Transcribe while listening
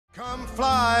Come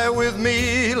fly with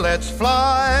me, let's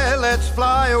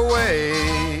fly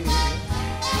away.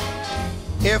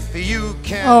 If you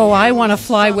can. Oh, I want to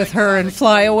fly with her and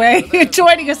fly away.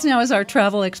 Joining us now is our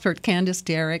travel expert, Candace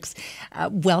Derickx.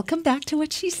 Welcome back to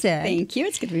What She Said. Thank you.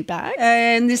 It's good to be back.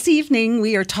 And this evening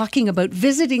we are talking about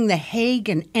visiting the Hague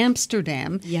and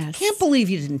Amsterdam. Yes. Can't believe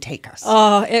you didn't take us.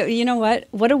 Oh, you know what?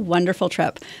 What a wonderful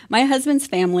trip. My husband's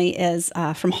family is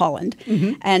from Holland.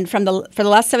 Mm-hmm. And for the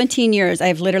last 17 years,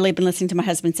 I've literally been listening to my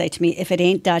husband say to me, if it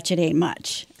ain't Dutch, it ain't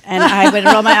much. And I would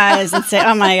roll my eyes and say,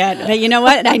 oh, my God. But you know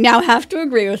what? I now have to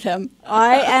agree with him.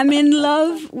 I am in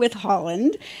love with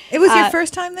Holland. It was your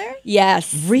first time there?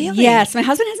 Yes. Really? Yes. My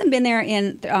husband hasn't been there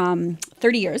in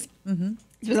 30 years. Mm-hmm.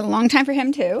 It was a long time for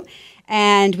him, too.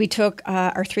 And we took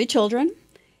our 3 children.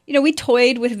 You know, we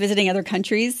toyed with visiting other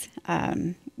countries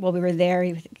while we were there.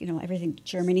 You know, everything,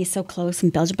 Germany so close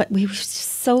and Belgium. But we were just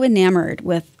so enamored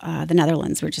with the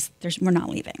Netherlands. We're not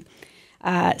leaving.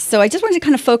 So I just wanted to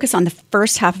kind of focus on the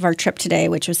first half of our trip today,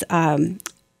 which was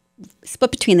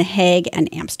split between The Hague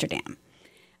and Amsterdam.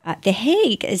 The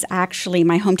Hague is actually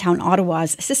my hometown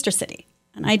Ottawa's sister city.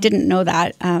 And I didn't know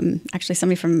that. Actually,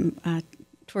 somebody from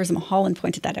Tourism Holland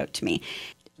pointed that out to me,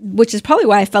 which is probably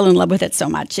why I fell in love with it so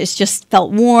much. It just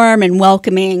felt warm and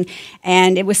welcoming.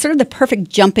 And it was sort of the perfect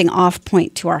jumping off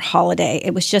point to our holiday.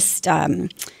 It was just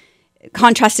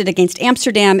contrasted against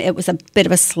Amsterdam. It was a bit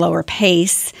of a slower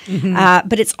pace. Mm-hmm.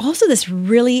 But it's also this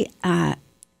really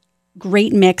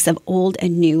great mix of old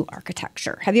and new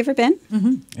architecture. Have you ever been?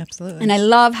 Mm-hmm. Absolutely. And I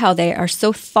love how they are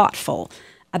so thoughtful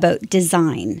about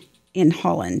design in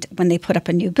Holland when they put up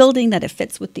a new building, that it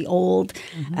fits with the old,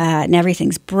 mm-hmm. And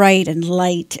everything's bright and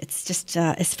light. It's just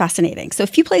it's fascinating. So a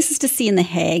few places to see in The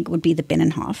Hague would be the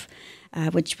Binnenhof,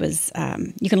 which was,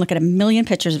 you can look at a million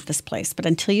pictures of this place, but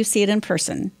until you see it in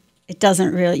person,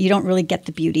 you don't really get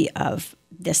the beauty of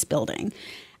this building,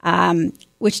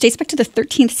 which dates back to the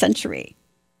 13th century,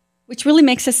 which really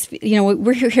makes us,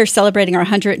 we're here celebrating our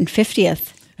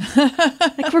 150th.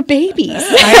 Like we're babies.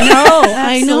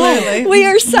 I know. We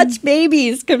are such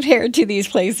babies compared to these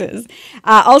places.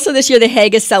 Also this year, The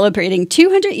Hague is celebrating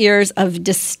 200 years of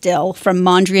distill from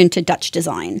Mondrian to Dutch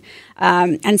design.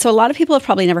 And so a lot of people have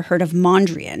probably never heard of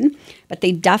Mondrian, but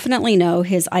they definitely know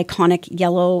his iconic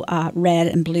yellow, red,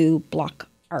 and blue block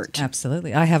art.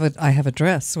 Absolutely. I have a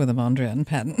dress with a Mondrian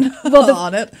pattern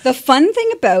on it. The fun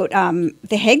thing about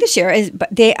The Hague this year is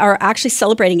they are actually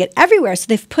celebrating it everywhere. So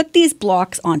they've put these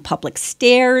blocks on public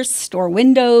stairs, store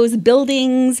windows,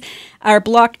 buildings are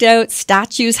blocked out,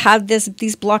 statues have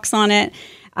these blocks on it.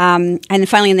 And then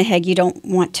finally in The Hague, you don't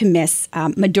want to miss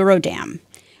Maduro Dam,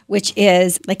 which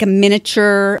is like a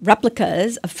miniature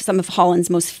replicas of some of Holland's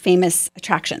most famous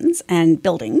attractions and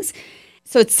buildings.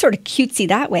 So it's sort of cutesy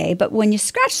that way, but when you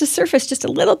scratch the surface just a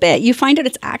little bit, you find out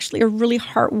it's actually a really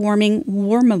heartwarming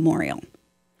war memorial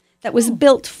that was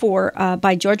built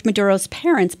by George Maduro's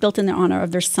parents, built in the honor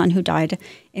of their son who died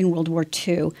in World War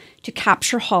II, to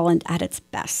capture Holland at its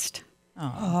best.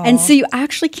 Oh. And so you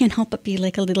actually can't help but be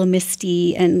like a little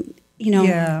misty and,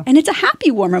 and it's a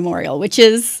happy war memorial, which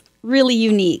is really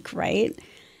unique, right?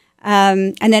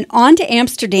 And then on to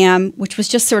Amsterdam, which was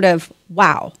just sort of,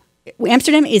 wow.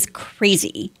 Amsterdam is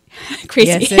crazy.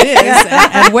 Yes, it is.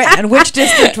 And which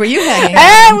district were you hanging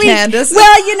out in, Candace?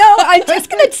 Well, I'm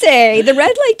just going to say the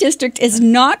red light district is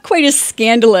not quite as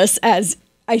scandalous as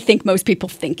I think most people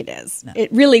think it is. No.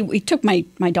 We took my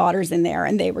daughters in there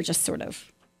and they were just sort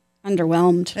of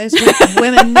underwhelmed. There's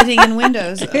women knitting in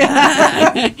windows.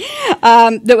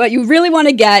 What you really want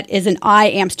to get is an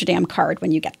iAmsterdam card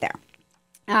when you get there.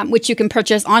 Which you can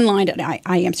purchase online at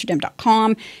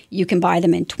iamsterdam.com. You can buy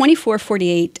them in 24,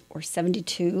 48, or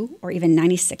 72, or even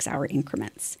 96-hour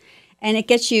increments. And it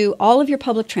gets you all of your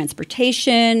public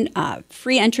transportation,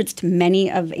 free entrance to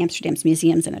many of Amsterdam's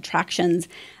museums and attractions,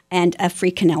 and a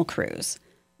free canal cruise,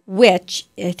 which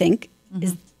I think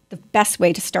is the best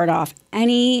way to start off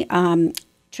any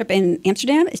trip in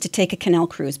Amsterdam is to take a canal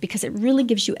cruise because it really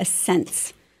gives you a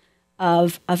sense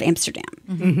of Amsterdam.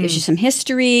 Mm-hmm. Gives you some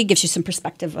history, gives you some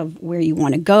perspective of where you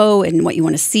want to go and what you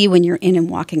want to see when you're in and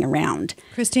walking around.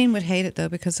 Christine would hate it, though,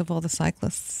 because of all the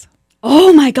cyclists.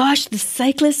 Oh, my gosh, the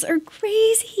cyclists are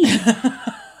crazy.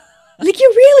 Like,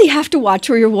 you really have to watch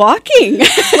where you're walking.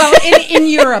 Well, in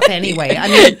Europe anyway. I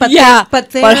mean,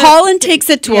 but Holland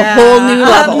takes it to a whole new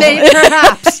level.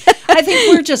 Perhaps. I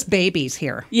think we're just babies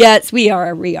here. Yes, we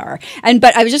are.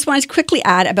 But I just wanted to quickly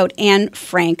add about Anne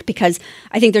Frank, because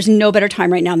I think there's no better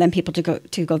time right now than people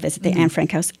to go visit the Anne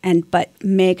Frank house. But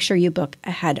make sure you book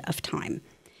ahead of time,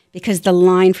 because the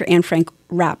line for Anne Frank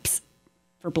wraps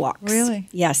for blocks. Really?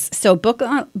 Yes. So book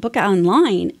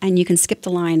online, and you can skip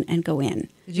the line and go in.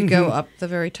 Did you go up the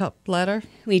very top ladder?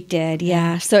 We did,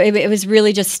 yeah. So it was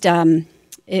really just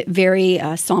very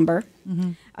somber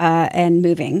and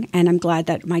moving, and I'm glad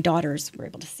that my daughters were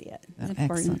able to see it. It's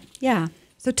important. Excellent. Yeah.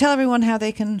 So tell everyone how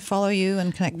they can follow you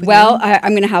and connect with Well, you.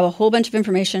 I'm going to have a whole bunch of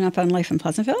information up on Life in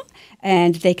Pleasantville,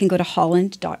 and they can go to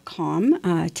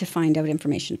holland.com to find out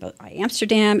information about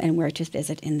Amsterdam and where to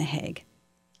visit in The Hague.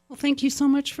 Well, thank you so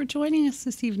much for joining us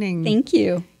this evening. Thank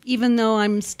you. Even though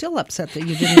I'm still upset that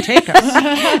you didn't take us.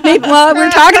 Well, we're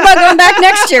talking about going back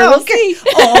next year. We'll see.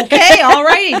 Okay, all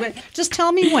righty. But just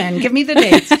tell me when. Give me the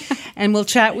dates. And we'll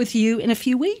chat with you in a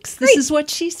few weeks. This is What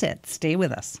She Said. Stay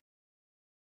with us.